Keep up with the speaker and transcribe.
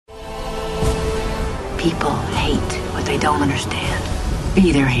People hate what they don't understand.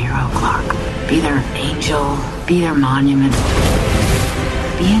 Be their hero, Clark. Be their angel. Be their monument.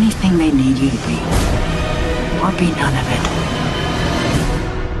 Be anything they need you to be. Or be none of it.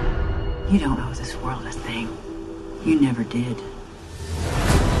 You don't owe this world a thing. You never did.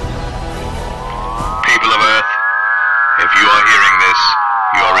 People of Earth, if you are hearing this,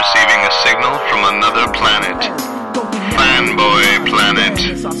 you are receiving a signal from another planet. Fanboy Planet.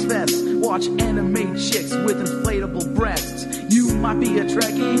 Watch anime chicks with inflatable breasts. You might be a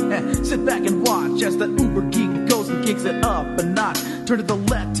Trekkie. Sit back and watch as the uber geek goes and kicks it up a notch. Turn to the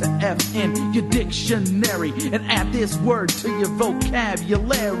letter F in your dictionary and add this word to your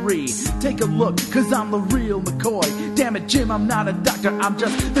vocabulary. Take a look, cause I'm the real McCoy. Damn it, Jim, I'm not a doctor. I'm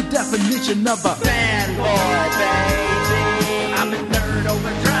just the definition of a fanboy, baby. I'm in nerd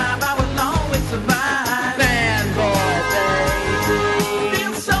overdrive. I will always survive. Fanboy, baby.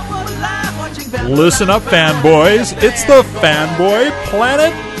 Feel so alive watching Fanboy. Listen up, fanboys. It's the Fanboy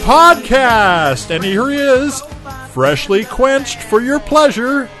Planet Podcast. And here he is, freshly quenched for your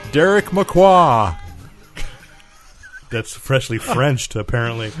pleasure, Derek McQuaw. That's freshly Frenched,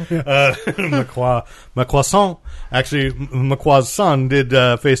 apparently. McQuason. Actually, McQuaw's son did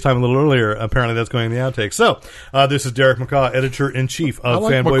FaceTime a little earlier. Apparently, that's going in the outtakes. So, this is Derek McQuaw, editor-in-chief of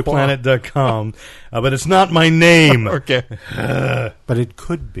fanboyplanet.com. But it's not my name. Okay. But it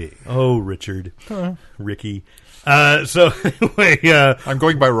could be. Oh, Richard. Ricky. So, anyway. I'm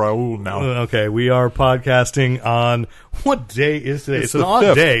going by Raul now. Okay, we are podcasting on... What day is today? It's an odd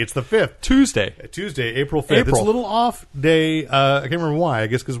 5th. day. It's the 5th. Tuesday, April 5th. It's a little off day. I can't remember why. I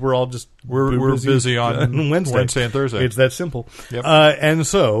guess because we're all just... We're busy on Wednesday and Thursday. It's that simple. Yep. And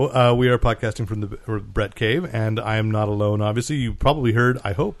so we are podcasting from the Brett Cave, and I am not alone, obviously. You probably heard,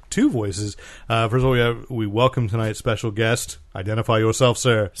 I hope, two voices. First of all, we welcome tonight's special guest. Identify yourself,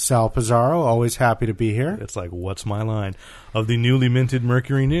 sir. Sal Pizarro, always happy to be here. It's like, what's my line? Of the newly minted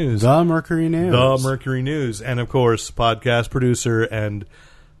Mercury News. The Mercury News. The Mercury News. And, of course, podcast producer and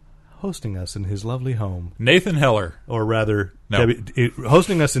hosting us in his lovely home. Nathan Heller. Or rather, No.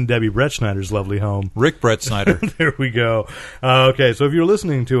 hosting us in Debbie Brett Schneider's lovely home. Rick Brett Snyder. There we go. Okay, so if you're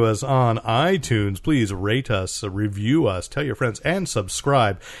listening to us on iTunes, please rate us, review us, tell your friends, and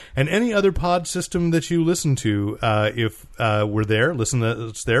subscribe. And any other pod system that you listen to, if we're there, listen to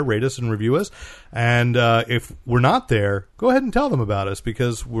us there, rate us and review us. And if we're not there, go ahead and tell them about us,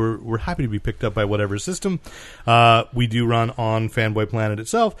 because we're happy to be picked up by whatever system. We do run on Fanboy Planet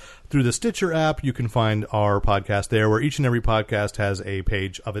itself. Through the Stitcher app, you can find our podcast there, where each and every podcast has a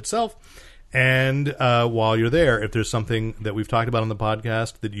page of itself. And while you're there, if there's something that we've talked about on the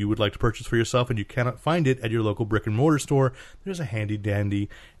podcast that you would like to purchase for yourself and you cannot find it at your local brick-and-mortar store, there's a handy-dandy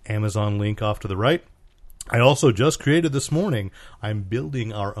Amazon link off to the right. I also just created this morning, I'm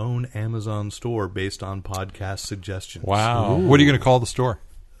building our own Amazon store based on podcast suggestions. Wow. Ooh. What are you going to call the store?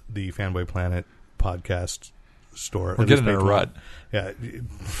 The Fanboy Planet Podcast Store. We're getting in a rut. Yeah.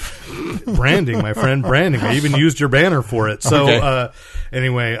 Branding, my friend, branding. I even used your banner for it. So, okay.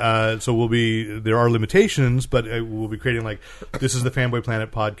 Anyway, so there are limitations, but we'll be creating this is the Fanboy Planet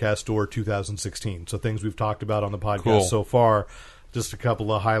Podcast Store 2016. So things we've talked about on the podcast so far. Just a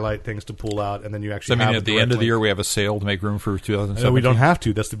couple of highlight things to pull out, and then you actually have at the end of the year we have a sale to make room for 2017. No, we don't have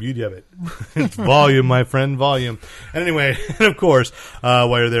to. That's the beauty of it. It's volume, my friend, volume. And anyway, and of course, while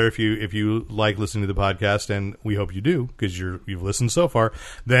you're there, if you like listening to the podcast, and we hope you do, because you've listened so far,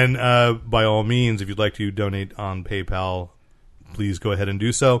 then by all means, if you'd like to donate on PayPal, please go ahead and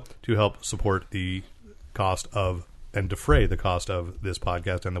do so to help support the cost of and defray the cost of this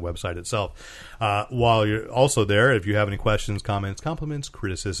podcast and the website itself. While you're also there, if you have any questions, comments, compliments,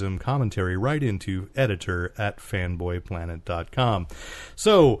 criticism, commentary, write into editor@fanboyplanet.com.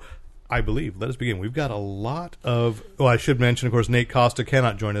 So, I believe, let us begin. We've got a lot of... Well, I should mention, of course, Nate Costa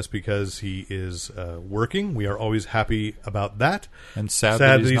cannot join us because he is working. We are always happy about that. And sad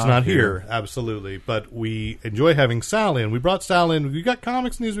that he's not here. Absolutely. But we enjoy having Sal in. We brought Sal in. We got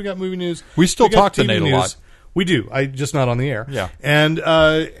comics news. We got movie news. We still talk to TV Nate news. a lot. We do. Just not on the air. Yeah. And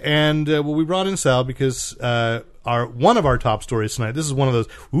we brought in Sal because one of our top stories tonight. This is one of those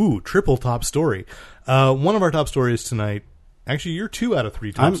triple top story. One of our top stories tonight. Actually, you're 2 out of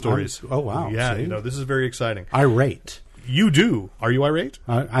 3 top stories. Oh wow! Yeah, See? this is very exciting. Irate. You do. Are you irate?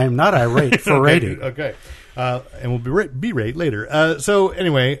 I am not irate for rating. Okay. And we'll be rate later. So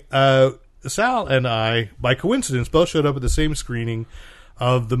anyway, Sal and I, by coincidence, both showed up at the same screening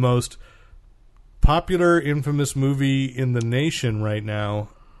of the most popular, infamous movie in the nation right now,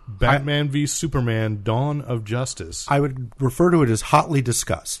 Batman v Superman: Dawn of Justice. I would refer to it as hotly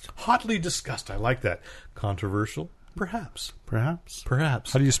discussed. Hotly discussed. I like that. Controversial? Perhaps. Perhaps.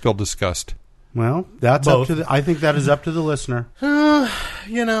 Perhaps. How do you spell disgust? Well, that's Both. up to I think that is up to the listener.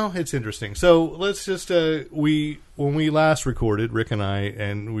 It's interesting. So let's just when we last recorded, Rick and I,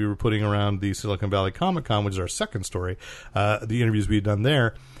 and we were putting around the Silicon Valley Comic Con, which is our second story, the interviews we had done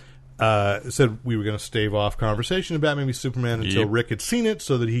there, said we were going to stave off conversation about Batman v Superman until Rick had seen it,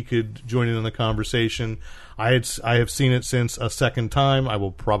 so that he could join in on the conversation. I have seen it since a second time. I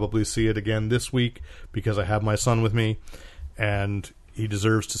will probably see it again this week because I have my son with me, and he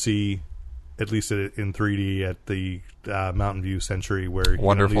deserves to see at least in 3D at the Mountain View Century, where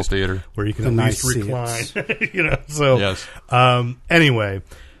wonderful theater, where you can at least recline. So yes. Anyway,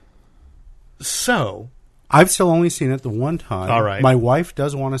 so I've still only seen it the one time. All right. My wife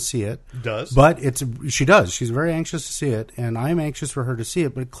does want to see it. But she does. She's very anxious to see it, and I'm anxious for her to see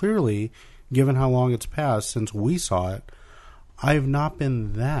it. But clearly, given how long it's passed since we saw it, I have not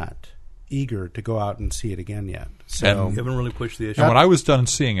been that eager to go out and see it again yet. So you haven't really pushed the issue. And when I was done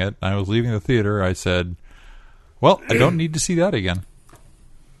seeing it, I was leaving the theater, I said, well, I don't need to see that again.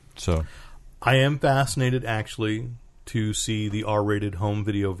 So I am fascinated, actually, to see the R-rated home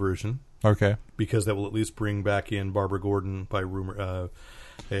video version. Okay. Because that will at least bring back in Barbara Gordon by rumor.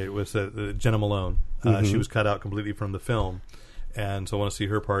 It was Jenna Malone. She was cut out completely from the film. And so I want to see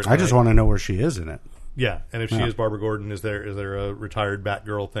her part. I just want to know where she is in it. Yeah, and if she is Barbara Gordon, is there a retired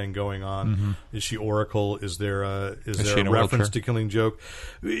Batgirl thing going on? Mm-hmm. Is she Oracle? Is there a reference to Killing Joke?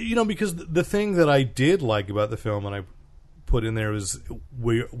 Because the thing that I did like about the film, and I put in there, is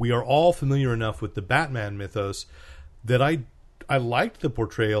we are all familiar enough with the Batman mythos that I liked the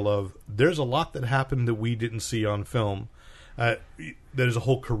portrayal of there's a lot that happened that we didn't see on film. There's a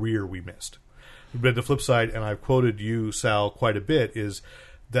whole career we missed. But the flip side, and I've quoted you, Sal, quite a bit, is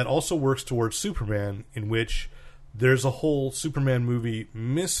that also works towards Superman, in which there's a whole Superman movie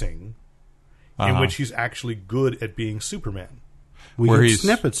missing, in which he's actually good at being Superman. We get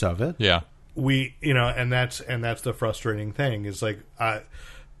snippets of it. Yeah. And that's the frustrating thing, is like,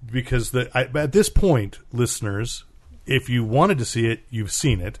 because at this point, listeners, if you wanted to see it, you've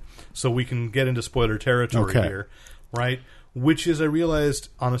seen it, so we can get into spoiler territory here, right? Which is, I realized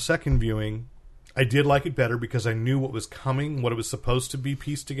on a second viewing, I did like it better because I knew what was coming, what it was supposed to be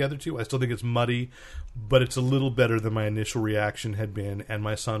pieced together to. I still think it's muddy, but it's a little better than my initial reaction had been, and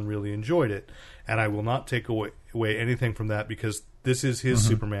my son really enjoyed it. And I will not take away anything from that, because this is his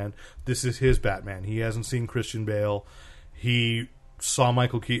Superman. This is his Batman. He hasn't seen Christian Bale. He saw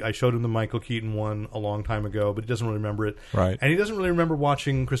Michael Keaton. I showed him the Michael Keaton one a long time ago, but he doesn't really remember it. Right. And he doesn't really remember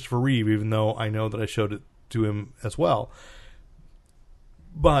watching Christopher Reeve, even though I know that I showed it to him as well.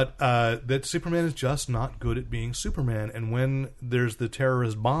 But that Superman is just not good at being Superman, and when there's the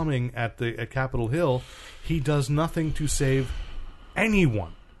terrorist bombing at Capitol Hill, he does nothing to save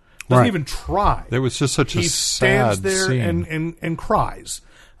anyone. Doesn't even try. There was just such a sad scene. He stands there and cries.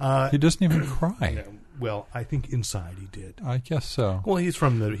 He doesn't even cry. Well, I think inside he did. I guess so. Well, he's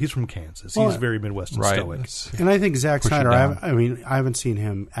from Kansas. He's very Midwestern stoic. And I think Zack Snyder, I haven't seen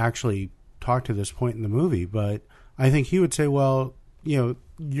him actually talk to this point in the movie, but I think he would say, well,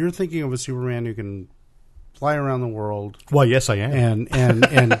 you're thinking of a Superman who can fly around the world. Well, yes, I am.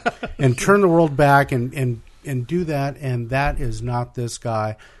 And turn the world back and do that, and that is not this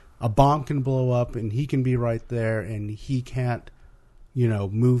guy. A bomb can blow up, and he can be right there, and he can't,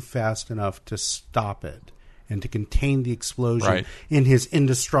 move fast enough to stop it and to contain the explosion in his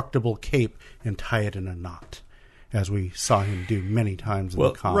indestructible cape and tie it in a knot, as we saw him do many times in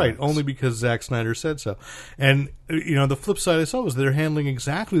the comics. Right, only because Zack Snyder said so. And, the flip side I saw was they're handling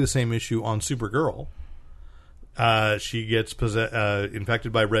exactly the same issue on Supergirl. She gets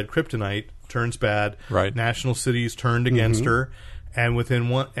infected by red kryptonite, turns bad. Right. National cities turned against her, and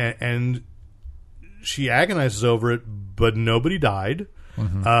and she agonizes over it, but nobody died.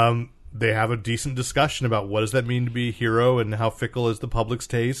 They have a decent discussion about what does that mean to be a hero and how fickle is the public's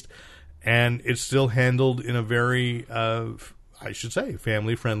taste. And it's still handled in a very, I should say,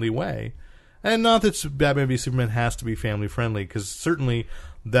 family-friendly way. And not that Batman v Superman has to be family-friendly, because certainly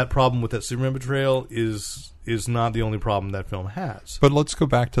that problem with that Superman betrayal is not the only problem that film has. But let's go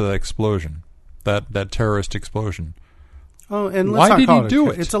back to that explosion, that terrorist explosion. Oh, and why did he do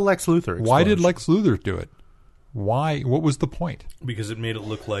it? It's a Lex Luthor explosion. Why did Lex Luthor do it? Why? What was the point? Because it made it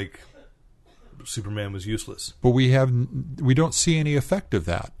look like Superman was useless. But we don't see any effect of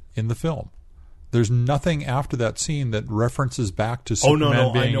that in the film. There's nothing after that scene that references back to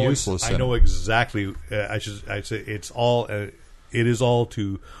Superman being useless. I know exactly. I'd say it's all. It is all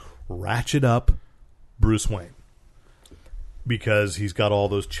to ratchet up Bruce Wayne, because he's got all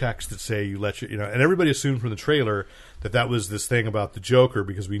those checks that say you let your, and everybody assumed from the trailer that was this thing about the Joker,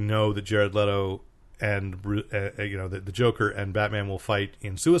 because we know that Jared Leto the Joker and Batman will fight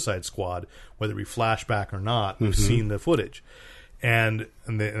in Suicide Squad, whether it be flashback or not. We've seen the footage, and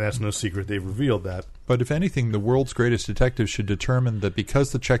that's no secret. They've revealed that. But if anything, the world's greatest detective should determine that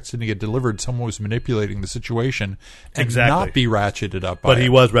because the checks didn't get delivered, someone was manipulating the situation and not be ratcheted up. But he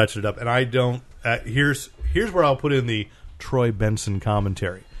was ratcheted up, and I don't. Here's where I'll put in the Troy Benson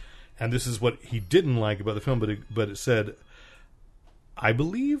commentary, and this is what he didn't like about the film. But it said, I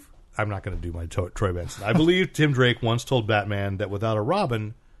believe. I'm not going to do my Troy Benson. I believe Tim Drake once told Batman that without a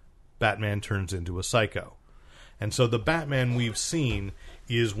Robin, Batman turns into a psycho. And so the Batman we've seen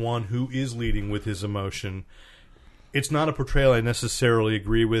is one who is leading with his emotion. It's not a portrayal I necessarily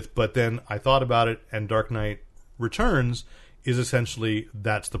agree with, but then I thought about it, and Dark Knight Returns is essentially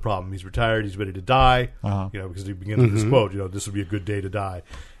that's the problem. He's retired, he's ready to die, because he begins with this quote, this would be a good day to die.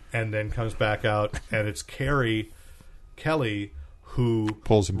 And then comes back out, and it's Kelly who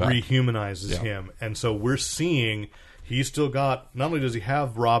pulls him back, rehumanizes him. And so we're seeing he's still got, not only does he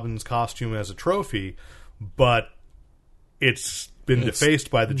have Robin's costume as a trophy, but it's been defaced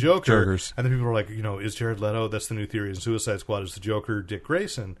by the Jokers. And then people are like, is Jared Leto, that's the new theory in Suicide Squad, is the Joker Dick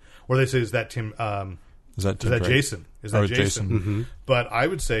Grayson? Or they say, is that Tim... Is that Jason? Is that Jason? Mm-hmm. But I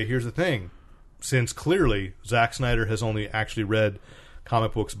would say, here's the thing. Since clearly Zack Snyder has only actually read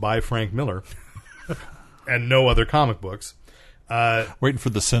comic books by Frank Miller and no other comic books... waiting for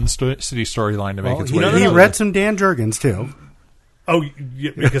the Sin City storyline to make its way. He read some Dan Jurgens too. Oh,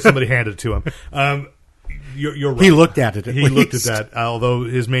 yeah, because somebody handed it to him. You're right. He looked at it. He looked at that. Although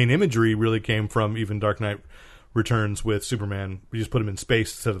his main imagery really came from even Dark Knight Returns with Superman. We just put him in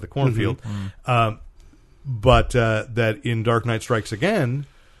space instead of the cornfield. But that in Dark Knight Strikes Again,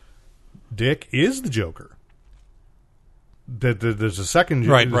 Dick is the Joker. That there's a second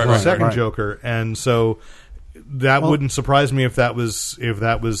Joker, and so. That wouldn't surprise me if that was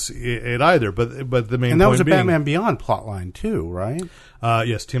it either. But the main and that point was a being, Batman Beyond plotline too, right?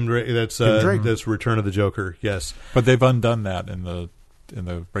 Yes, Tim Drake. That's Return of the Joker. Yes, but they've undone that in the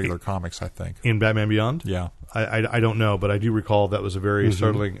regular comics. I think in Batman Beyond. Yeah, I don't know, but I do recall that was a very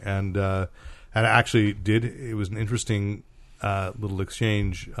startling and actually it was an interesting little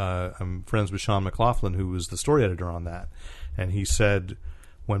exchange. I'm friends with Sean McLaughlin, who was the story editor on that, and he said.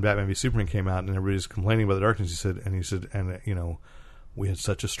 When Batman v Superman came out and everybody's complaining about the darkness, he said, we had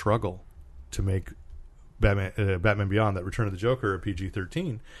such a struggle to make Batman Beyond, that Return of the Joker, a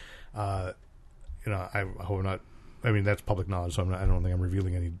PG-13. I hope not. I mean, that's public knowledge, so I don't think I'm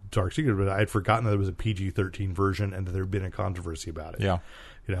revealing any dark secret. But I had forgotten that there was a PG-13 version and that there had been a controversy about it. Yeah.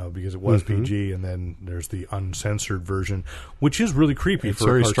 Because it was PG, and then there's the uncensored version, which is really creepy. It's for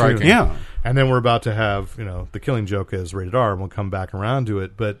very a cartoon. striking. Yeah. And then we're about to have, the Killing Joke as rated R, and we'll come back around to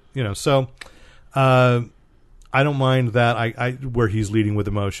it. But, so I don't mind that I where he's leading with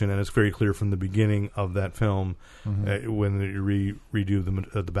emotion, and it's very clear from the beginning of that film when you redo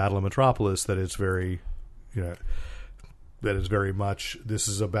the Battle of Metropolis that it's very, that is very much, this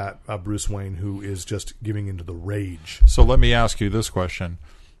is about Bruce Wayne who is just giving into the rage. So let me ask you this question.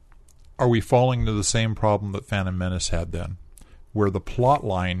 Are we falling into the same problem that Phantom Menace had then, where the plot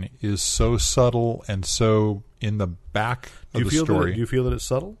line is so subtle and so in the back of the story? Do you feel that it's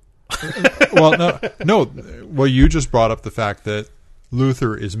subtle? Well, no. Well, you just brought up the fact that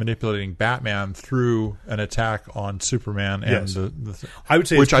Luthor is manipulating Batman through an attack on Superman. Yes. And I would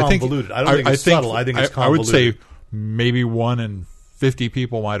say it's convoluted. I don't think it's subtle. I think it's convoluted. I would say maybe 1 in 50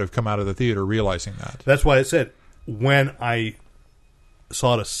 people might have come out of the theater realizing that. That's why I said when I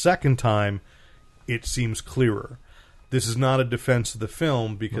saw it a second time, it seems clearer. This is not a defense of the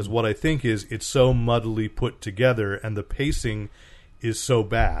film because what I think is it's so muddily put together and the pacing is so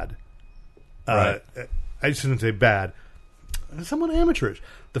bad. Right. I shouldn't say bad. Somewhat amateurish.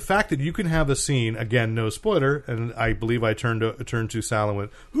 The fact that you can have a scene, again, no spoiler, and I believe I turned to Sal and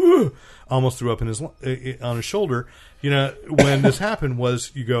went, "Ugh," almost threw up on his shoulder. When this happened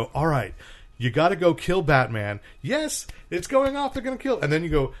was you go, all right, you got to go kill Batman. Yes, it's going off. They're going to kill. And then you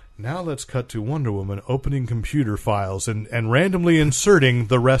go, now let's cut to Wonder Woman opening computer files and randomly inserting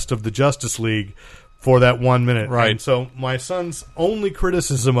the rest of the Justice League for that 1 minute. Right. And so my son's only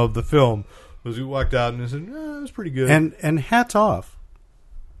criticism of the film was we walked out and he said, it was pretty good. And hats off.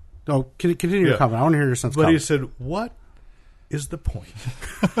 Oh, continue your comment. I want to hear your son's comment. But he said, what is the point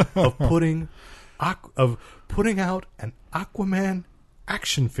of putting out an Aquaman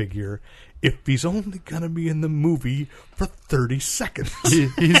action figure if he's only going to be in the movie for 30 seconds?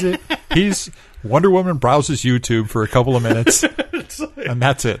 He's Wonder Woman browses YouTube for a couple of minutes, and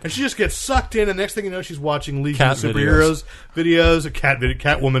that's it. And she just gets sucked in, and next thing you know, she's watching Legion of Superheroes videos,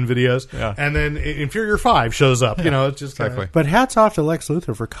 Catwoman videos, and then Inferior 5 shows up. It's just exactly. But hats off to Lex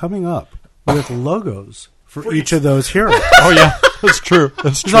Luthor for coming up with logos for each of those heroes. Oh yeah, that's true.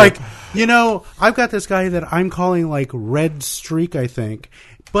 That's It's true. like, I've got this guy that I'm calling like Red Streak, I think,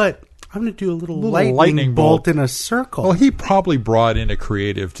 but I'm going to do a little lightning bolt in a circle. Well, he probably brought in a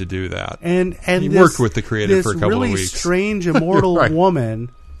creative to do that. And he worked with the creative for a couple really of weeks. Strange immortal Right. woman.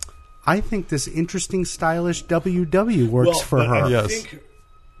 I think this interesting, stylish WW works for her. I think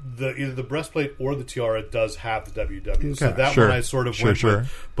either the breastplate or the tiara does have the WW. So Okay. that Sure. one I sort of Sure, went sure.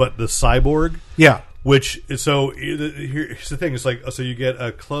 with. But the cyborg, Yeah. which here's the thing: it's like so you get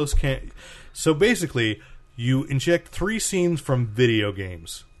a close So basically, you inject 3 scenes from video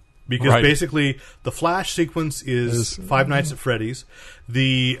games. Because Right. basically, the Flash sequence is Five Nights at Freddy's.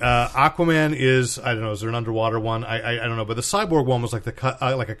 The Aquaman is, I don't know, is there an underwater one? I don't know. But the Cyborg one was like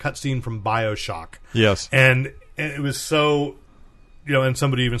like a cutscene from BioShock. Yes. And it was so, and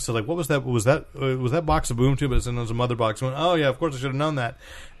somebody even said, like, what was that? Was that box of boom tubes? And there was a mother box. I went, oh, yeah, of course I should have known that.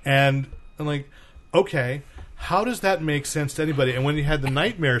 And I'm like, okay, how does that make sense to anybody? And when you had the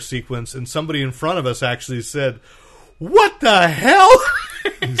nightmare sequence and somebody in front of us actually said, what the hell?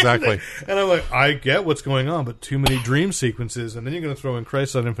 Exactly. And I'm like, I get what's going on, but too many dream sequences, and then you're going to throw in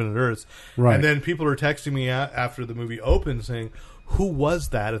Crisis on Infinite Earths. Right. And then people are texting me after the movie opened saying, who was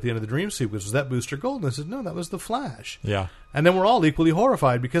that at the end of the dream sequence? Was that Booster Gold? And I said, no, that was the Flash. Yeah. And then we're all equally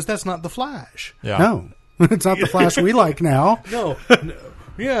horrified because that's not the Flash. Yeah. No, it's not the Flash we like now. No.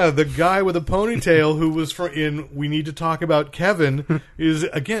 Yeah, the guy with a ponytail who was in We Need to Talk About Kevin is,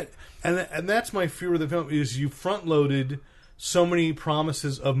 again, and that's my fear with the film, is you front-loaded so many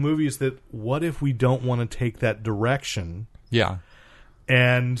promises of movies that what if we don't want to take that direction? Yeah.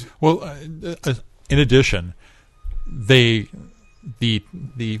 And Well, in addition, the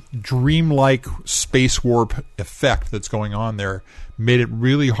dreamlike space warp effect that's going on there made it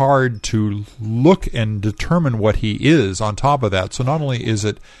really hard to look and determine what he is on top of that. So not only is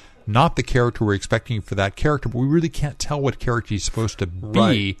it not the character we're expecting for that character, but we really can't tell what character he's supposed to be.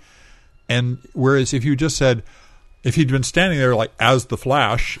 Right. And whereas if you just said, if he'd been standing there like as the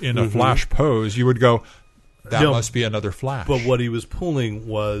Flash in a Flash pose, you would go, that No, must be another Flash. but what he was pulling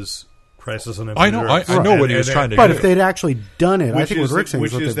was Crisis on Infinite I know, Earths. I know what he was trying to But do. if they'd actually done it, I Which think what is, Rick's saying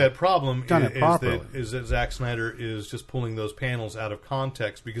which is is that problem done it properly. is that Zack Snyder is just pulling those panels out of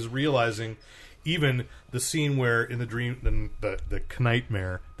context because realizing even the scene where in the dream the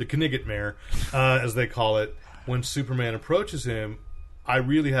Knightmare, as they call it, when Superman approaches him, I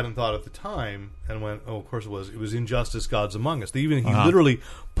really hadn't thought at the time and went, oh, of course it was Injustice Gods Among Us. He literally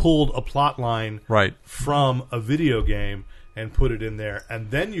pulled a plot line Right. from a video game and put it in there,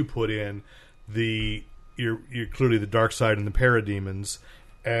 and then you put in you're clearly the dark side and the parademons,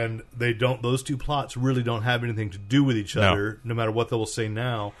 and those two plots really don't have anything to do with each other, no matter what they will say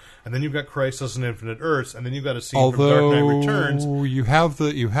now. And then you've got Crisis on Infinite Earths, and then you've got a scene from Dark Knight Returns. You have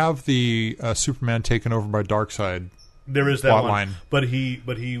the Superman taken over by Darkseid. There is that plot one, line. but he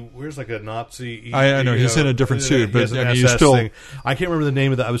wears like a Nazi. I know, he's in a different suit, but, he has an I mean, you SS still- thing. I can't remember the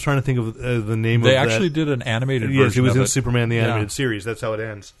name of that. I was trying to think of the name They of that. actually did an animated Yes, version it was of in it. Superman the Yeah. Animated Series. That's how it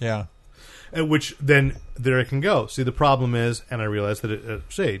ends. Yeah. Which then there it can go. See, the problem is, and I realized that at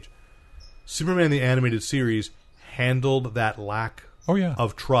Sage, Superman the Animated Series handled that lack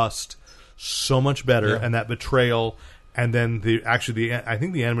of trust so much better, and that betrayal. And then I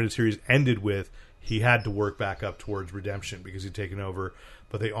think the animated series ended with he had to work back up towards redemption because he'd taken over.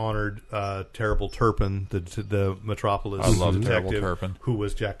 But they honored Terrible Turpin, the Metropolis I love detective, Terrible Turpin. who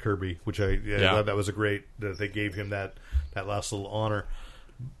was Jack Kirby, which I thought that was a great that they gave him that last little honor.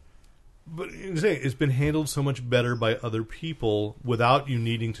 But it's been handled so much better by other people without you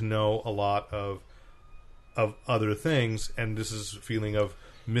needing to know a lot of other things. And this is a feeling of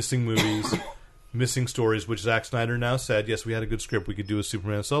missing movies, missing stories, which Zack Snyder now said, yes, we had a good script. We could do a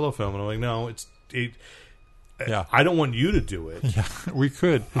Superman solo film. And I'm like, no, I don't want you to do it. Yeah, we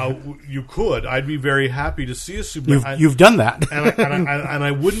could. You could. I'd be very happy to see a Superman. You've done that. and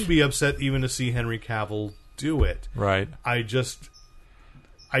I wouldn't be upset even to see Henry Cavill do it. Right. I just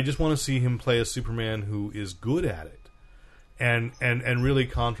want to see him play a Superman who is good at it, and really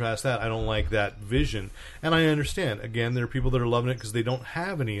contrast that. I don't like that vision, and I understand. Again, there are people that are loving it because they don't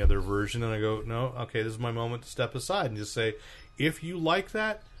have any other version, and I go, no, okay, this is my moment to step aside and just say, if you like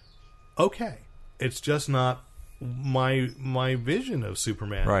that, okay, it's just not my vision of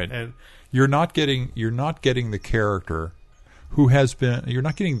Superman. Right. And you're not getting the character who has been. You're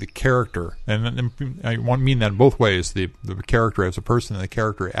not getting the character, and I mean that in both ways: the character as a person and the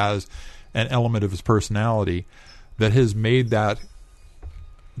character as an element of his personality that has made that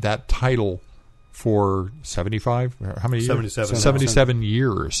title for 75. How many years? 77. 77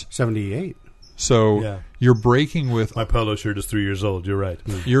 years. 78. So you're breaking with my polo shirt is 3 years old. You're right.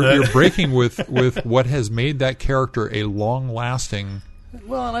 You're breaking with what has made that character a long-lasting.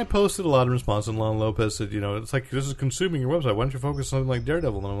 Well, and I posted a lot of response, and Lon Lopez said, it's like, this is consuming your website. Why don't you focus on something like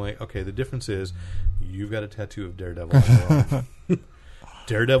Daredevil? And I'm like, okay, the difference is you've got a tattoo of Daredevil on your arm.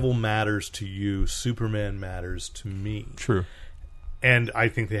 Daredevil matters to you. Superman matters to me. True. And I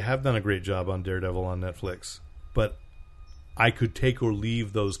think they have done a great job on Daredevil on Netflix. But I could take or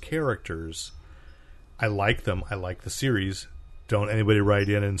leave those characters. I like them. I like the series. Don't anybody write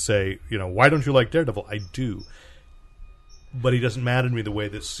in and say, why don't you like Daredevil? I do. But he doesn't matter to me the way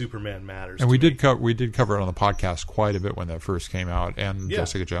that Superman matters. And we did cover it on the podcast quite a bit when that first came out, and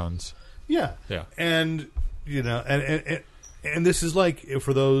Jessica Jones. Yeah. And and this is like,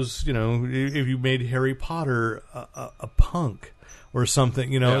 for those, if you made Harry Potter a punk or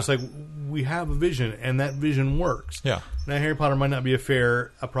something, it's like we have a vision, and that vision works. Yeah. Now, Harry Potter might not be a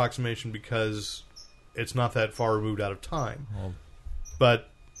fair approximation because it's not that far removed out of time. Well, but,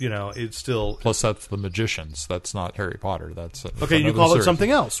 it's still... Plus, that's the Magicians. That's not Harry Potter. That's okay, you call it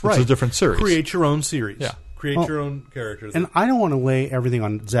something else, right? It's a different series. Create your own series. Yeah. Create your own characters. And I don't want to lay everything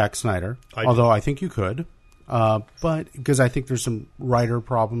on Zack Snyder, although I think you could. But because I think there's some writer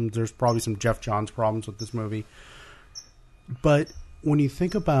problems. There's probably some Jeff Johns problems with this movie. But when you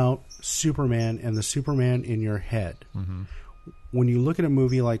think about Superman and the Superman in your head, when you look at a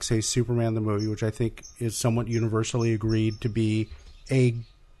movie like, say, Superman the movie, which I think is somewhat universally agreed to be a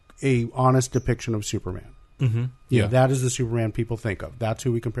honest depiction of Superman. That is the Superman people think of. That's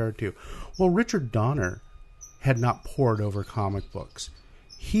who we compare it to. Well, Richard Donner had not pored over comic books.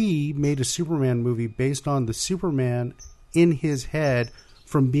 He made a Superman movie based on the Superman in his head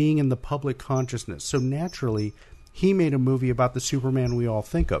from being in the public consciousness. So naturally, he made a movie about the Superman we all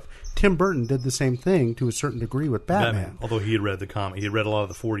think of. Tim Burton did the same thing to a certain degree with Batman. Although he had read the comic. He had read a lot of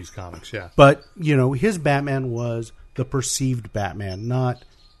the 40s comics, yeah. But, his Batman was the perceived Batman, not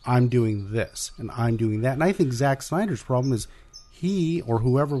I'm doing this and I'm doing that. And I think Zack Snyder's problem is he or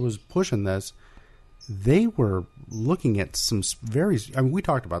whoever was pushing this, they were looking at some we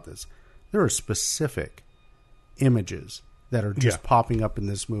talked about this. There are specific images that are just popping up in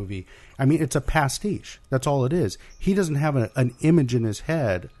this movie. I mean, it's a pastiche. That's all it is. He doesn't have an image in his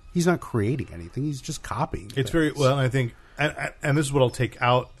head. He's not creating anything. He's just copying. It's things. very well. I think, and this is what I'll take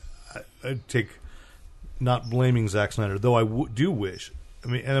out. Not blaming Zack Snyder, though I do wish. I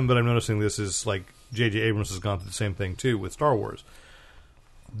mean, but I'm noticing this is like J.J. Abrams has gone through the same thing too with Star Wars.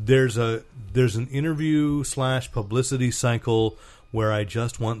 There's an interview / publicity cycle where I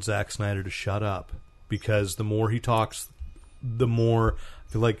just want Zack Snyder to shut up, because the more he talks, the more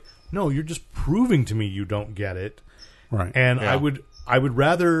I feel like, no, you're just proving to me you don't get it. Right. And I would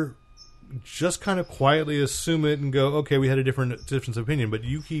rather just kind of quietly assume it and go, okay, we had a difference of opinion, but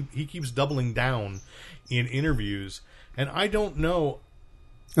he keeps doubling down in interviews, and I don't know.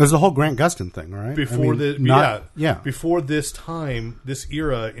 There's the whole Grant Gustin thing, right? Before before this time, this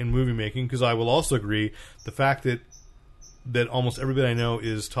era in movie making, because I will also agree the fact that almost everybody I know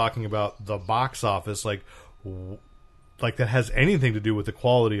is talking about the box office, like that has anything to do with the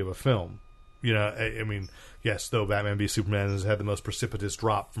quality of a film. I mean, yes, though Batman v Superman has had the most precipitous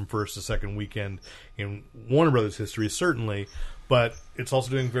drop from first to second weekend in Warner Brothers history, certainly, but it's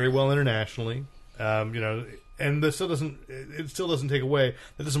also doing very well internationally. And this still doesn't take away.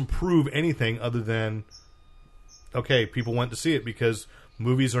 That doesn't prove anything other than, okay, people went to see it because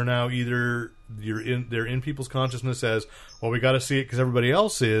movies are now either they're in people's consciousness as, well, we got to see it because everybody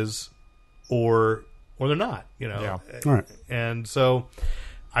else is, or they're not. Yeah. Right. And so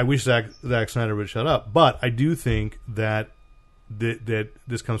I wish Zack Snyder would shut up, but I do think that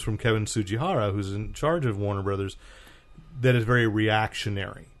this comes from Kevin Tsujihara, who's in charge of Warner Brothers, that is very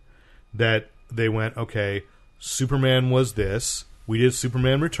reactionary. That they went, okay, Superman was this. We did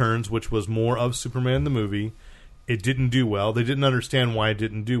Superman Returns, which was more of Superman the movie. It didn't do well. They didn't understand why it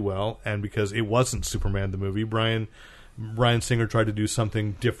didn't do well, and because it wasn't Superman the movie. Bryan Singer tried to do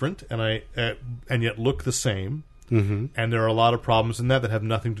something different, and yet look the same. Mm-hmm. And there are a lot of problems in that have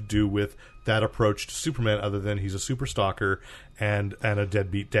nothing to do with that approach to Superman, other than he's a super stalker and a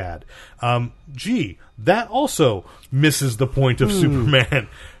deadbeat dad. That also misses the point of Superman,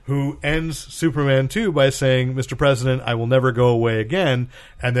 who ends Superman 2 by saying, Mr. President, I will never go away again.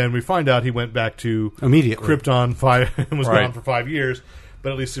 And then we find out he went back to immediately Krypton and was gone for 5 years.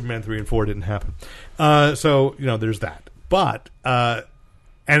 But at least Superman 3 and 4 didn't happen. So, there's that. But,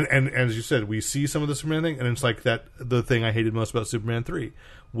 and as you said, we see some of the Superman thing, and it's like that. The thing I hated most about Superman 3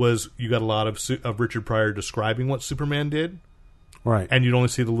 was you got a lot of Richard Pryor describing what Superman did. Right. And you'd only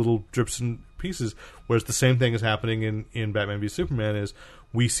see the little drips and pieces, whereas the same thing is happening in Batman v Superman is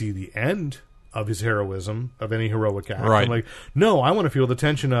we see the end of his heroism, of any heroic act. Right. I'm like, no, I want to feel the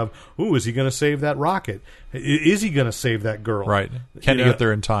tension of, ooh, is he going to save that rocket? Is he going to save that girl? Right. Can he get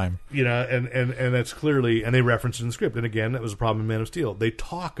there in time? You know, and that's clearly, and they reference it in the script. And again, that was a problem in Man of Steel. They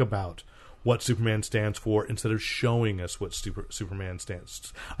talk about what Superman stands for instead of showing us what Superman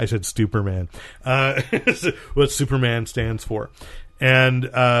stands. I said Stuperman. What Superman stands for. And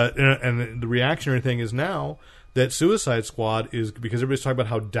the reactionary thing is now that Suicide Squad is, because everybody's talking about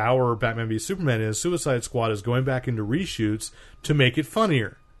how dour Batman v Superman is, Suicide Squad is going back into reshoots to make it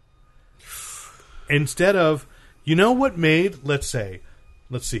funnier. Instead of, you know what made, let's see,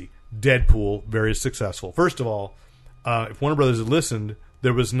 Deadpool very successful. First of all, if Warner Brothers had listened,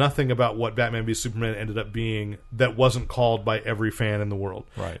 there was nothing about what Batman v Superman ended up being that wasn't called by every fan in the world.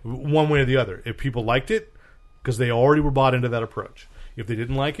 Right. One way or the other. If people liked it, because they already were bought into that approach. If they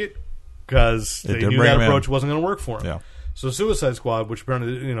didn't like it, because they knew that approach wasn't going to work for them. Yeah. So Suicide Squad, which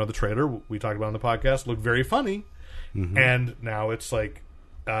apparently, you know, the trailer we talked about on the podcast, looked very funny. Mm-hmm. And now it's like,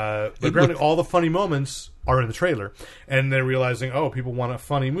 apparently all the funny moments are in the trailer. And they're realizing, oh, people want a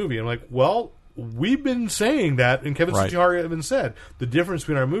funny movie. I'm like, well, we've been saying that, and Kevin Sciarra even said, the difference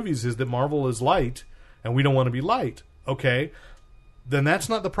between our movies is that Marvel is light, and we don't want to be light. Okay, then that's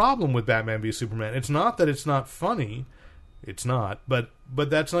not the problem with Batman v Superman. It's not that it's not funny. It's not, but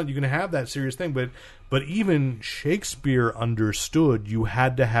that's not, you can have that serious thing, but even Shakespeare understood you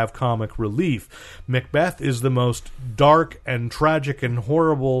had to have comic relief. Macbeth is the most dark and tragic and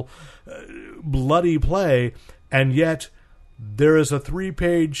horrible, bloody play, and yet there is a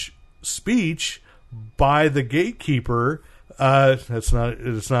 3-page speech by the gatekeeper. It's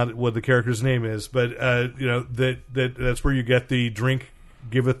not what the character's name is, but you know, that's where you get the drink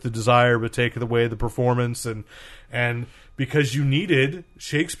giveth the desire, but taketh away the performance, and because you needed,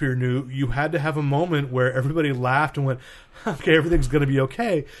 Shakespeare knew you had to have a moment where everybody laughed and went, okay, everything's going to be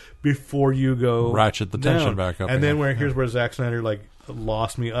okay, before you go ratchet the tension back up. And then here's where Zack Snyder like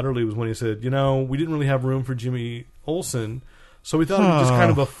lost me utterly, was when he said, you know, we didn't really have room for Jimmy Olsen, so we thought it was just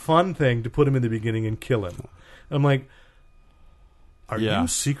kind of a fun thing to put him in the beginning and kill him. And I'm like, are you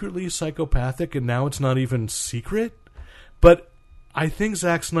secretly psychopathic and now it's not even secret? But I think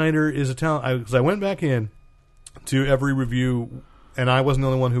Zack Snyder is a talent, because I went back in to every review, and I wasn't the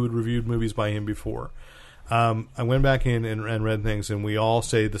only one who had reviewed movies by him before. I went back in and read things, and we all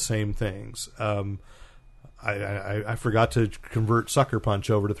say the same things. I forgot to convert Sucker Punch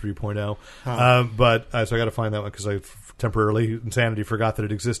over to 3.0, but so I got to find that one because I temporarily, insanity, forgot that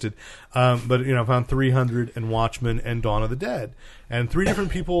it existed. But you know, I found 300 and Watchmen and Dawn of the Dead, and 3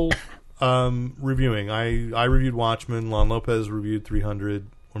 different people reviewing. I reviewed Watchmen. Lon Lopez reviewed 300.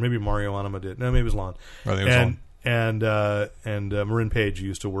 Or maybe Mario Anima did. No, maybe it was Lon. I think it was Lon. And Marin Page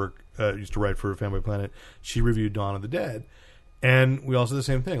used to write for Fanboy Planet. She reviewed Dawn of the Dead, and we all said the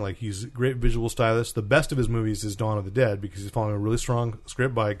same thing. Like, he's a great visual stylist. The best of his movies is Dawn of the Dead because he's following a really strong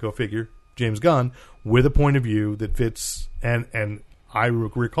script by, go figure, James Gunn, with a point of view that fits. And I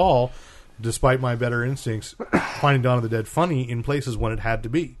recall, despite my better instincts, finding Dawn of the Dead funny in places when it had to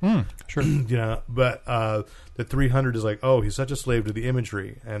be. Sure. You know, but the 300 is like, oh, he's such a slave to the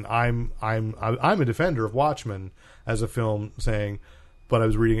imagery, and I'm a defender of Watchmen as a film, saying, but I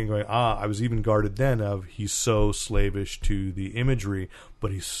was reading and going, I was even guarded then of, he's so slavish to the imagery,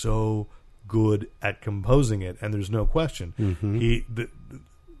 but he's so good at composing it, and there's no question. Mm-hmm.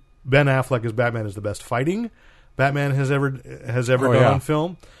 Ben Affleck as Batman is the best fighting Batman has ever done on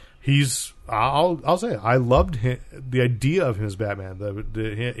film. I'll say it. I loved the idea of him as Batman.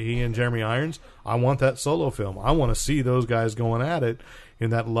 He and Jeremy Irons. I want that solo film. I want to see those guys going at it in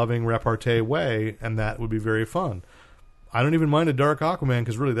that loving repartee way, and that would be very fun. I don't even mind a dark Aquaman,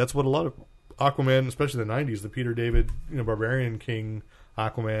 because really that's what a lot of Aquaman, especially the 90s, the Peter David, Barbarian King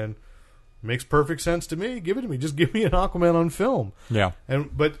Aquaman, makes perfect sense to me. Give it to me. Just give me an Aquaman on film. Yeah.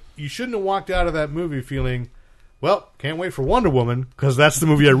 But you shouldn't have walked out of that movie feeling, well, can't wait for Wonder Woman, because that's the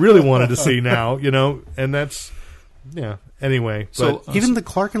movie I really wanted to see now, and that's, anyway. So even the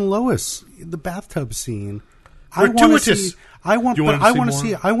Clark and Lois, the bathtub scene, gratuitous. I want to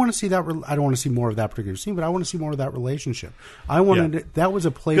see that. I don't want to see more of that particular scene, but I want to see more of that relationship. That was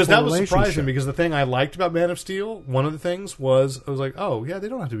a playful relationship. Because that was surprising, because the thing I liked about Man of Steel, one of the things was, I was like, oh yeah, they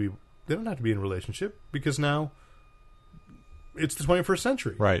don't have to be in a relationship, because now it's the 21st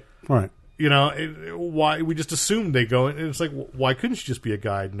century. Right. Why we just assumed they go, and it's like, why couldn't she just be a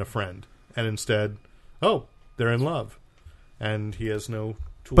guide and a friend? And instead, they're in love, and he has no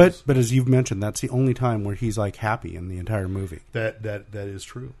tools. But as you've mentioned, that's the only time where he's like happy in the entire movie. That is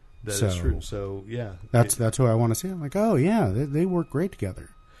true. That is true. So yeah, that's who I want to see. I'm like, oh yeah, they work great together.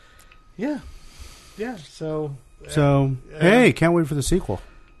 Yeah. So hey, can't wait for the sequel.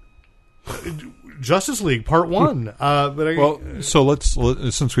 Justice League Part 1. So let's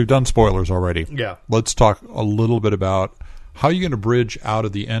since we've done spoilers already, let's talk a little bit about how you're going to bridge out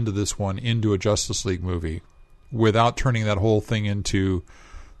of the end of this one into a Justice League movie without turning that whole thing into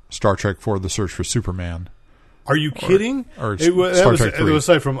Star Trek IV: The Search for Superman. Are you kidding? Or Star Trek 3.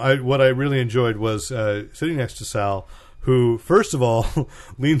 Aside from what I really enjoyed was sitting next to Sal, who, first of all,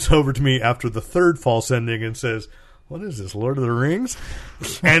 leans over to me after the third false ending and says, "What is this, Lord of the Rings?"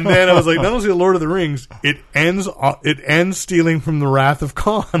 And then I was like, not only is it Lord of the Rings, it ends stealing from the Wrath of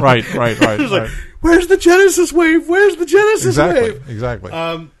Khan. Right. It's like, where's the Genesis wave? Where's the Genesis wave? Exactly.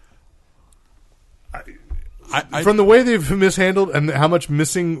 From the way they've mishandled and how much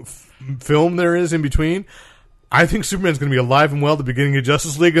missing film there is in between, I think Superman's going to be alive and well at the beginning of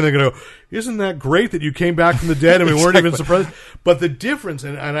Justice League, and they're going to go, "Isn't that great that you came back from the dead and we weren't even surprised?" But the difference,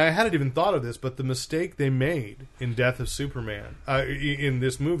 and I hadn't even thought of this, but the mistake they made in Death of Superman, in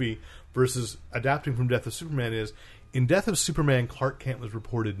this movie versus adapting from Death of Superman is, in Death of Superman, Clark Kent was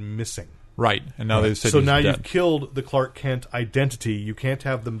reported missing. Right, and now they've said so he's now dead. You've killed the Clark Kent identity. You can't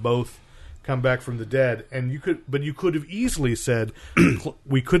have them both come back from the dead, and you could have easily said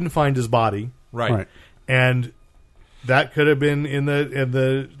we couldn't find his body, right. And that could have been in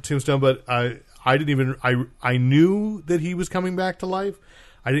the tombstone, but I didn't even I knew that he was coming back to life.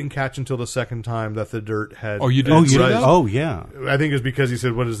 I didn't catch until the second time that the dirt had. Oh, you didn't? Oh, yeah. I think it's because he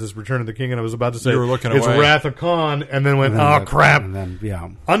said, "What is this, Return of the King?" And I was about to say, You were looking "It's away. Wrath of Khan," and then went, "Oh crap!" And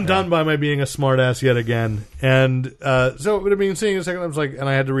then, Undone by my being a smartass yet again. And so, but I mean, seeing a second, I was like, and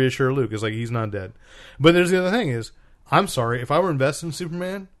I had to reassure Luke, it's like, he's not dead. But there's the other thing is, I'm sorry, if I were invested in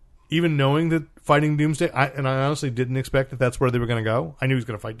Superman, even knowing that fighting Doomsday, and I honestly didn't expect that that's where they were going to go. I knew he was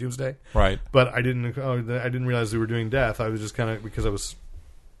going to fight Doomsday, Right. But I didn't realize they were doing Death. I was just kind of, because I was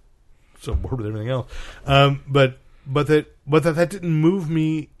so bored with everything else. But that didn't move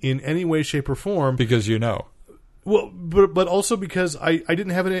me in any way, shape, or form. Because you know. Well, but also because I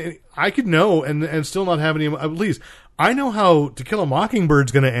didn't have any. I could know and still not have any. At least I know how To Kill a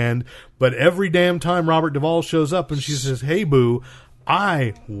Mockingbird's going to end. But every damn time Robert Duvall shows up and she says, "Hey, boo,"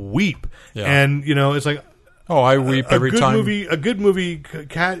 I weep. Yeah. And it's like, oh, I weep every time. A good movie,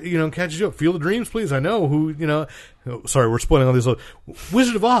 catches you up. Field of Dreams, please. I know who. Sorry, we're spoiling all these.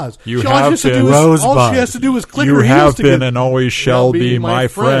 Wizard of Oz. You all have she has to been do is, Rosebud. all she has to do is click You her have heels together. been and always shall be my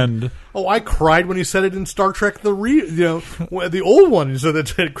friend. Oh, I cried when he said it in Star Trek, the old one. He said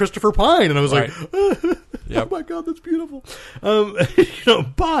that Christopher Pine, and I was like, Yep. "Oh my God, that's beautiful."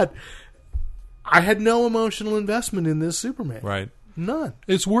 But I had no emotional investment in this Superman. Right. None.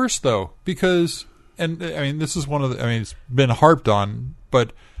 It's worse, though, because, and I mean, this is one of the, it's been harped on,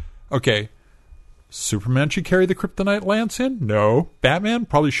 but, okay, Superman should carry the kryptonite lance in? No. Batman?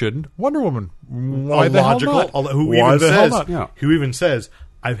 Probably shouldn't. Wonder Woman? Why the hell not? Who even says,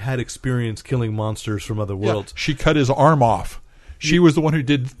 "I've had experience killing monsters from other worlds." Yeah, she cut his arm off. She was the one who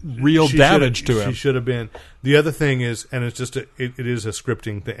did real damage to him. She should have been. The other thing is, and it's just it is a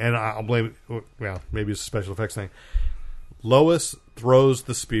scripting thing, and I'll blame it. Well, maybe it's a special effects thing. Lois throws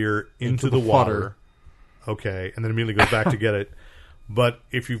the spear into the water, okay, and then immediately goes back to get it. But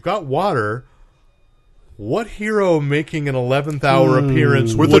if you've got water, what hero making an 11th hour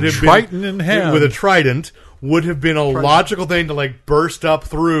appearance with would a have trident been, in hand, with a trident would have been a logical thing to burst up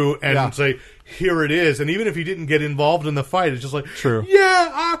through and say, "Here it is." And even if he didn't get involved in the fight, it's just like, true.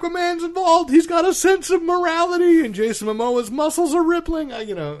 Yeah, Aquaman's involved. He's got a sense of morality, and Jason Momoa's muscles are rippling.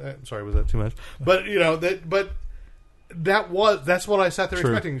 Sorry, was that too much? But that's what I sat there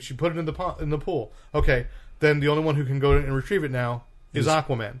expecting. She put it in the pool. Okay, then the only one who can go and retrieve it now is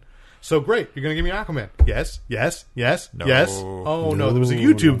Aquaman. So great, you're going to give me Aquaman? Yes. No. Yes. Oh no, there was a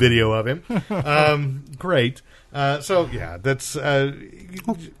YouTube video of him. Great. So yeah, that's.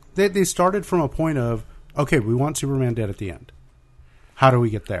 They started from a point of, okay, we want Superman dead at the end. How do we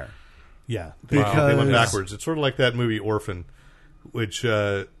get there? Yeah, they went backwards. It's sort of like that movie Orphan, which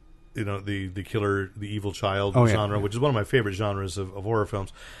the killer, the evil child genre, which is one of my favorite genres of horror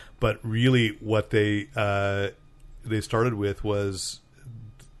films. But really, what they started with was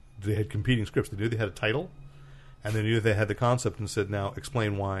they had competing scripts. They knew they had a title, and they knew they had the concept, and said, "Now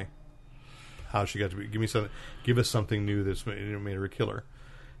explain why, how she got to be. Give us something new that's made her a killer."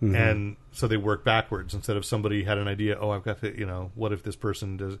 Mm-hmm. And so they work backwards instead of somebody had an idea. Oh, I've got to, what if this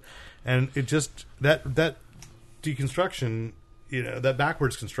person does? And it just that deconstruction, that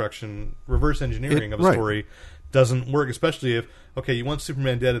backwards construction, reverse engineering of a story doesn't work. Especially if you want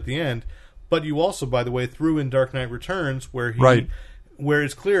Superman dead at the end, but you also, by the way, threw in Dark Knight Returns where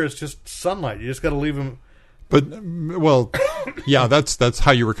it's clear it's just sunlight. You just got to leave him. But Yeah, that's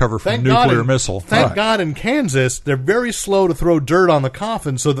how you recover from Thank nuclear God missile. Thank God in Kansas, they're very slow to throw dirt on the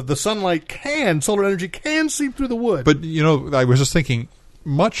coffin so that the sunlight solar energy can seep through the wood. But, I was just thinking,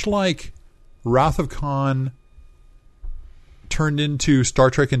 much like Wrath of Khan turned into Star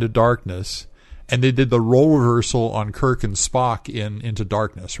Trek Into Darkness, and they did the role reversal on Kirk and Spock in Into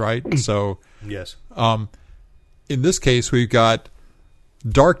Darkness, right? So, yes. In this case, we've got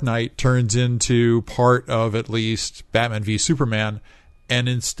Dark Knight turns into part of at least Batman v Superman, and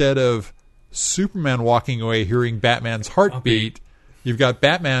instead of Superman walking away hearing Batman's heartbeat, you've got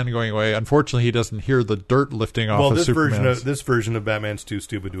Batman going away. Unfortunately, he doesn't hear the dirt lifting off of Superman. This version of Batman's too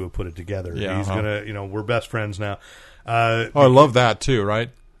stupid to have put it together. Yeah, he's gonna, we're best friends now. I love that too, right?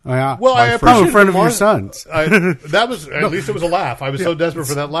 Oh, yeah. Well, I'm a friend of your son's. That was at least it was a laugh. I was so desperate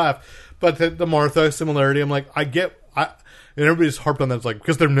for that laugh. But the Martha similarity, I'm like, and everybody's harped on that. It's like,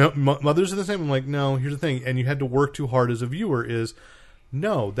 because their mothers are the same. I'm like, no, here's the thing. And you had to work too hard as a viewer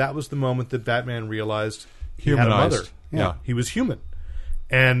no, that was the moment that Batman realized he had a mother. Yeah. He was human.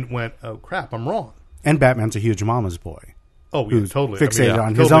 And went, oh, crap, I'm wrong. And Batman's a huge mama's boy. Oh, yeah, totally. Fixated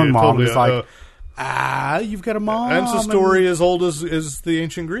on his own mom. It's like, you've got a mom. And it's a story as old as the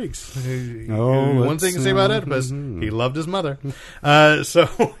ancient Greeks. One thing to say about Oedipus, he loved his mother.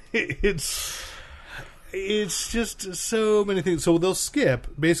 So it's just so many things. So they'll skip,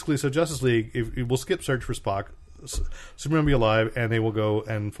 basically, so Justice League, we'll skip Search for Spock, Superman will be alive, and they will go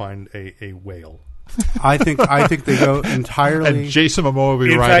and find a whale. I think they go entirely. And Jason Momoa will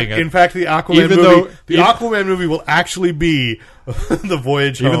be writing it. In fact, the Aquaman movie will actually be the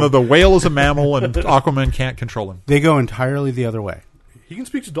voyage home. Even though the whale is a mammal and Aquaman can't control him. They go entirely the other way. He can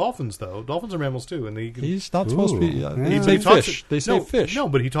speak to dolphins, though. Dolphins are mammals, too. And he's not supposed to be. They say fish. They say fish. No,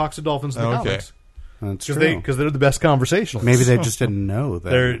 but he talks to dolphins in the comics. That's true. Because they're the best conversationalists. Maybe they just didn't know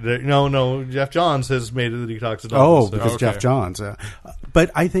that. No. Jeff Johns has made it that he talks to dolphins. Because Jeff Johns. But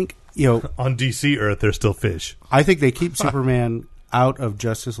I think, on DC Earth, they're still fish. I think they keep Superman out of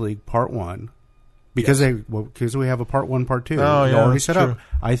Justice League Part 1 because we have a Part 1, Part 2. Oh, They yeah, already that's set true. up.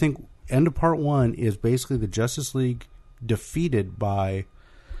 I think end of Part 1 is basically the Justice League defeated by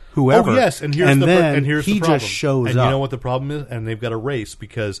whoever. Oh, yes, and here's the problem. just shows and up. You know what the problem is? And they've got a race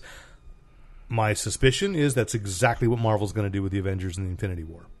because my suspicion is that's exactly what Marvel's going to do with the Avengers in the Infinity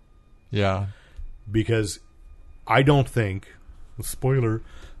War. Yeah. Because I don't think, spoiler,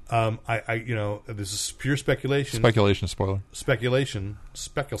 this is pure speculation. Spoiler.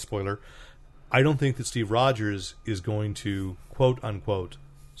 I don't think that Steve Rogers is going to, quote unquote,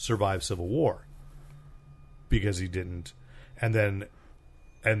 survive Civil War. Because he didn't. And then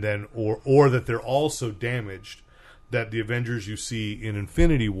or that they're all so damaged that the Avengers you see in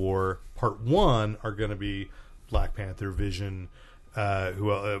Infinity War Part 1 are going to be Black Panther, Vision,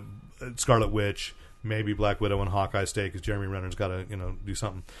 Scarlet Witch, maybe Black Widow and Hawkeye stay because Jeremy Renner's got to do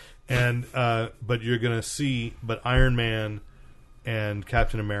something. And but you're going to see, Iron Man and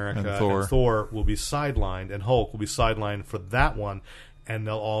Captain America and Thor will be sidelined, and Hulk will be sidelined for that one, and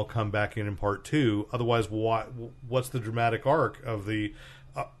they'll all come back in Part 2. Otherwise, what's the dramatic arc of the?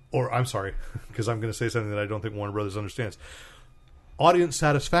 Or I'm sorry, because I'm going to say something that I don't think Warner Brothers understands. Audience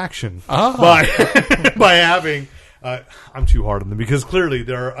satisfaction by having. I'm too hard on them because clearly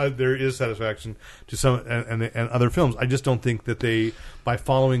there is satisfaction to some and other films. I just don't think that they, by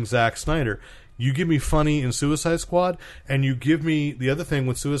following Zack Snyder, you give me funny in Suicide Squad, and you give me the other thing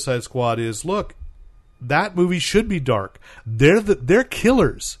with Suicide Squad is look, that movie should be dark. They're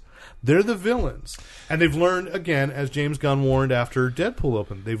killers. They're the villains. And they've learned, again, as James Gunn warned after Deadpool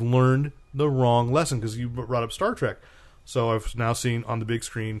opened, they've learned the wrong lesson because you brought up Star Trek. So I've now seen on the big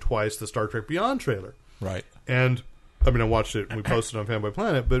screen twice the Star Trek Beyond trailer. Right. And, I watched it and we posted it on Fanboy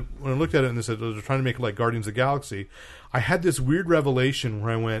Planet, but when I looked at it and they said they're trying to make it like Guardians of the Galaxy, I had this weird revelation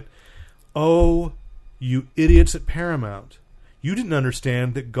where I went, oh, you idiots at Paramount. You didn't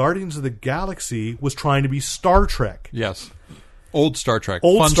understand that Guardians of the Galaxy was trying to be Star Trek. Yes. Old Star Trek.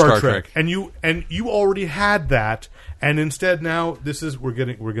 Old Fun Star Trek. And you already had that, and instead now we're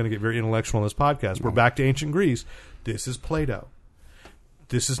gonna get very intellectual on this podcast. We're back to ancient Greece. This is Plato.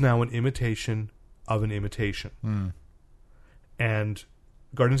 This is now an imitation of an imitation. And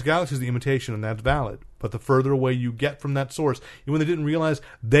Guardians of the Galaxy is the imitation, and that's valid. But the further away you get from that source, even when they didn't realize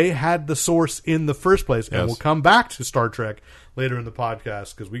they had the source in the first place, and we'll come back to Star Trek later in the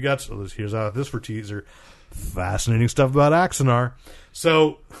podcast because we got here's this for teaser. Fascinating stuff about Axanar.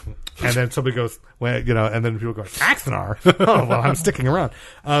 So, and then somebody goes, well, and then people go, Axanar? Oh, well, I'm sticking around.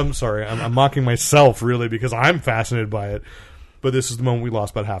 Sorry, I'm mocking myself, really, because I'm fascinated by it. But this is the moment we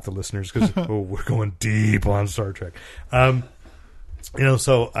lost about half the listeners because we're going deep on Star Trek.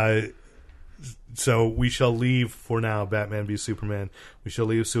 So So we shall leave for now Batman v Superman. We shall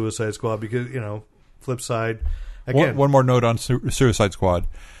leave Suicide Squad because, flip side. Again, one more note on Suicide Squad.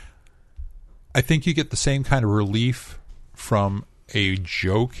 I think you get the same kind of relief from a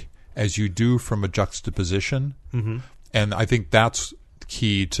joke as you do from a juxtaposition. Mm-hmm. And I think that's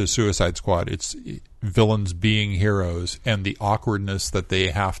key to Suicide Squad. It's villains being heroes and the awkwardness that they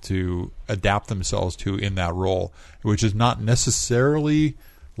have to adapt themselves to in that role, which is not necessarily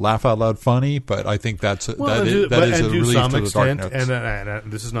laugh out loud funny, but I think that is a relief to the dark notes.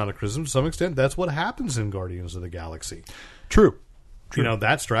 And this is not a criticism. To some extent, that's what happens in Guardians of the Galaxy. True.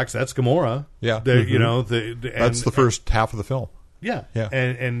 That's Drax. That's Gamora. Yeah. That's the first half of the film. Yeah.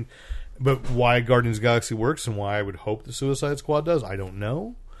 But why Guardians of the Galaxy works and why I would hope the Suicide Squad does, I don't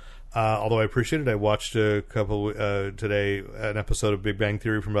know. Although I appreciate it. I watched today an episode of Big Bang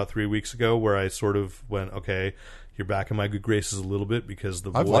Theory from about 3 weeks ago where I sort of went, okay, you're back in my good graces a little bit because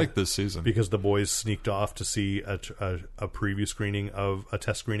I've liked this season because the boys sneaked off to see a preview screening of a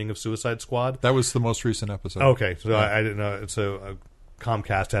test screening of Suicide Squad. That was the most recent episode. Okay, so yeah. I didn't know. So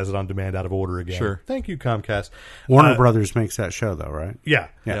Comcast has it on demand out of order again. Sure, thank you, Comcast. Warner Brothers makes that show though, right? Yeah.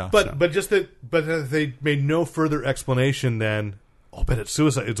 But they made no further explanation than I'll bet it's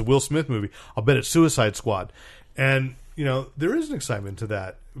Suicide. It's a Will Smith movie. I'll bet it's Suicide Squad, and there is an excitement to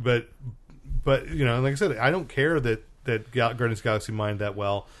that, but like I said, I don't care that Guardians of the Galaxy mined that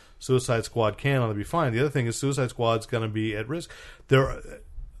well. Suicide Squad can, it'll be fine. The other thing is Suicide Squad's going to be at risk. There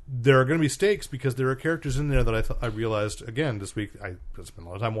are going to be stakes because there are characters in there that I realized again this week. I spent a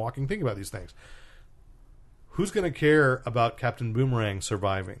lot of time walking, thinking about these things. Who's going to care about Captain Boomerang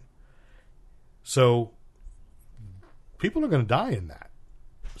surviving? So people are going to die in that.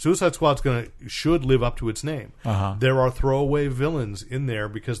 Suicide Squad's should live up to its name. Uh-huh. There are throwaway villains in there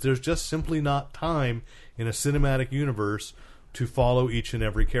because there's just simply not time in a cinematic universe to follow each and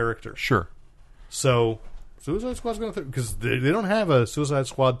every character. Sure. So Suicide Squad's going to because they don't have a Suicide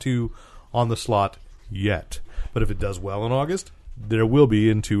Squad 2 on the slot yet. But if it does well in August, there will be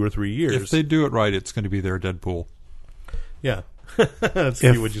in 2 or 3 years. If they do it right, it's going to be their Deadpool. Yeah. That's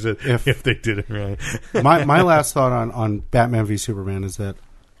what you said. If they did it right. my last thought on Batman v Superman is that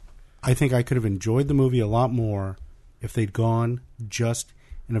I think I could have enjoyed the movie a lot more if they'd gone just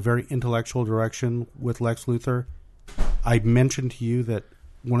in a very intellectual direction with Lex Luthor. I mentioned to you that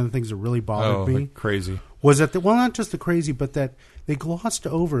one of the things that really bothered me crazy was that not just the crazy, but that they glossed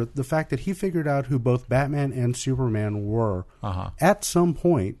over the fact that he figured out who both Batman and Superman were at some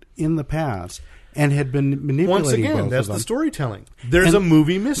point in the past. And had been manipulating once again, both that's of them. the storytelling. There's a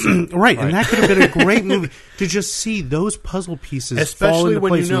movie missing. right, and that could have been a great movie to just see those puzzle pieces fall into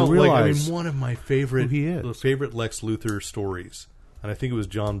place and realize one of my favorite who he is. Lex Luthor stories, and I think it was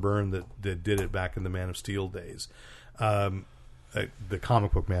John Byrne that did it back in the Man of Steel days. The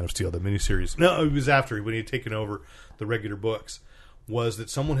comic book Man of Steel, the miniseries. No, it was after when he had taken over the regular books. Was that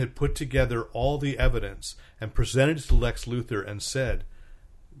someone had put together all the evidence and presented it to Lex Luthor and said,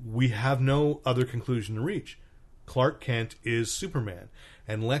 we have no other conclusion to reach. Clark Kent is Superman.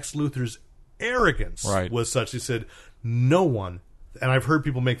 And Lex Luthor's arrogance was such, he said, no one, and I've heard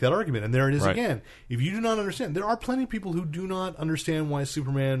people make that argument, and there it is again. If you do not understand, there are plenty of people who do not understand why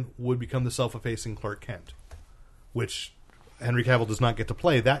Superman would become the self-effacing Clark Kent, which Henry Cavill does not get to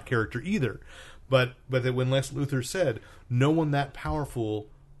play that character either. But that when Lex Luthor said, no one that powerful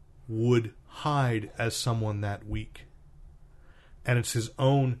would hide as someone that weak. And it's his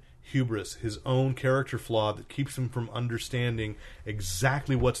own hubris, his own character flaw that keeps him from understanding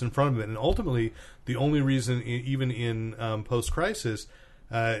exactly what's in front of him. And ultimately, the only reason, even in post-crisis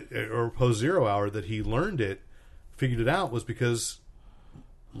or post-Zero Hour, that he figured it out, was because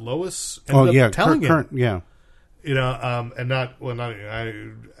Lois ended up telling him. He knows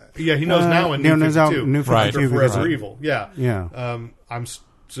now in New 52. After Forever Evil. Yeah. I'm still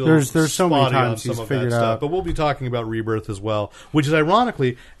there's so many times some he's of figured that out. stuff, but we'll be talking about Rebirth as well, which is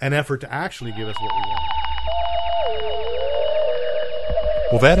ironically an effort to actually give us what we want.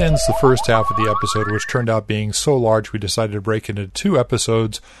 Well, that ends the first half of the episode, which turned out being so large we decided to break it into 2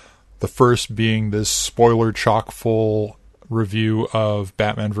 episodes. The first being this spoiler chock full review of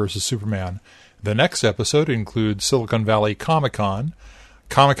Batman vs. Superman. The next episode includes Silicon Valley Comic-Con,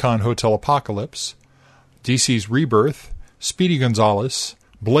 Comic-Con Hotel Apocalypse, DC's Rebirth, Speedy Gonzales,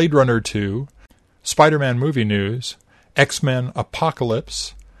 Blade Runner 2, Spider-Man movie news, X-Men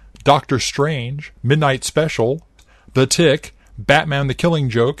Apocalypse, Doctor Strange, Midnight Special, The Tick, Batman the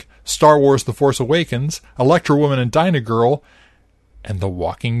Killing Joke, Star Wars The Force Awakens, Electra Woman and Dyna Girl, and The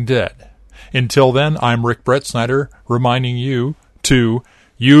Walking Dead. Until then, I'm Rick Brett Snyder, reminding you to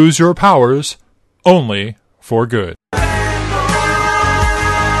use your powers only for good. I'll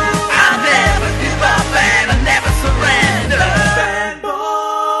never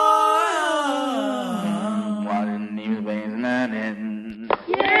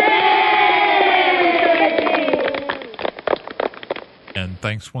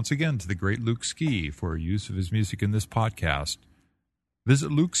thanks once again to the great Luke Ski for use of his music in this podcast. Visit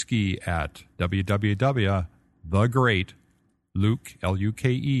Luke Ski at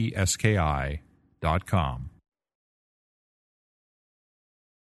www.thegreatlukeski.com.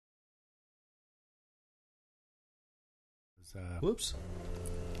 Whoops.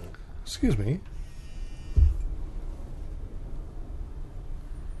 Excuse me.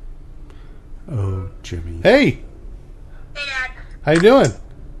 Oh, Jimmy. Hey, Hey, Dad. how you doing?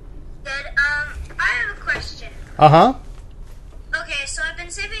 Good. I have a question. Uh-huh. Okay, so I've been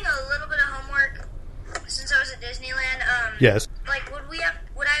saving a little bit of homework since I was at Disneyland. Yes. Like, would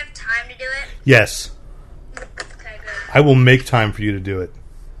I have time to do it? Yes. Okay, good. I will make time for you to do it.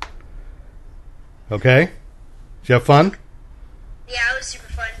 Okay? Did you have fun? Yeah, it was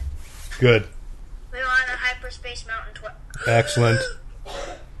super fun. Good. We went on a hyperspace mountain tour. Excellent.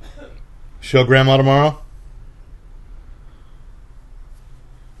 Show Grandma tomorrow?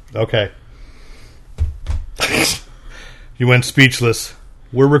 Okay. You went speechless.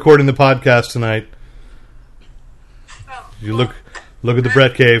 We're recording the podcast tonight. Oh, You look at the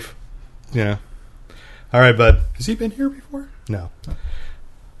Brett Cave. Yeah. All right, bud. Has he been here before? No.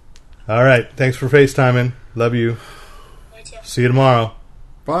 All right. Thanks for FaceTiming. Love you. me too. See you tomorrow.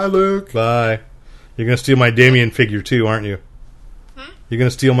 Bye, Luke. Bye. You're going to steal my Damien figure too, aren't you? You're going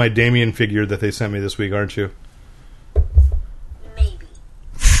to steal my Damien figure that they sent me this week, aren't you? Maybe.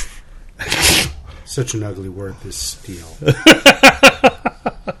 Such an ugly word, this steal.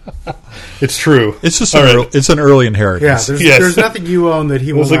 It's true. It's just All an, right. it's an early inheritance. Yeah, Yes. there's nothing you own that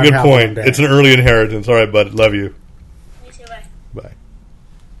he will That's a not good have point. one day. It's an early inheritance. All right, bud. Love you. Me too, bye. Bye.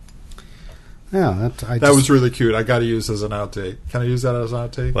 Yeah, That was really cute. I got to use as an outtake. Can I use that as an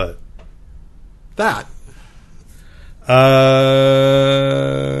outtake? What? That.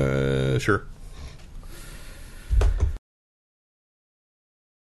 Sure.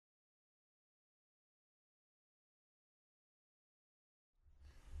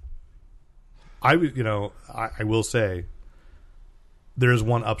 I will say there is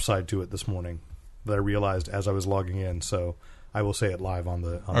one upside to it this morning that I realized as I was logging in, so I will say it live on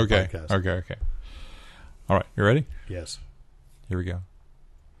the Okay. podcast. Okay. All right. You ready? Yes. Here we go.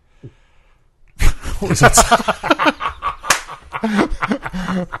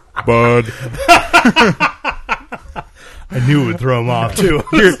 Bud. I knew it would throw him off too.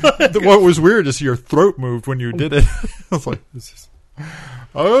 What was weird is your throat moved when you did it. I was like,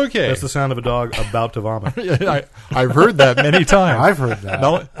 okay. That's the sound of a dog about to vomit. I've heard that many times. I've heard that.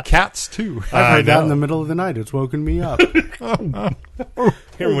 No, cats too. I've heard that know. in the middle of the night. It's woken me up.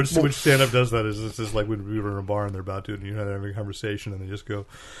 Here, which stand-up does that is it's just like when we were in a bar and they're about to, and you're having a conversation, and they just go,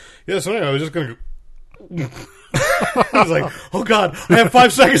 "Yeah, so anyway, I was just going to." I was like, "Oh God, I have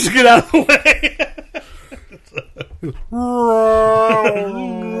 5 seconds to get out of the way."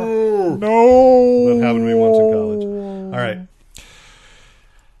 No. That happened to me once in college. All right.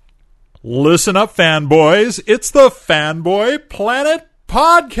 Listen up, fanboys. It's the Fanboy Planet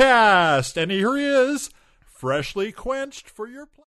Podcast. And here he is, freshly quenched for your...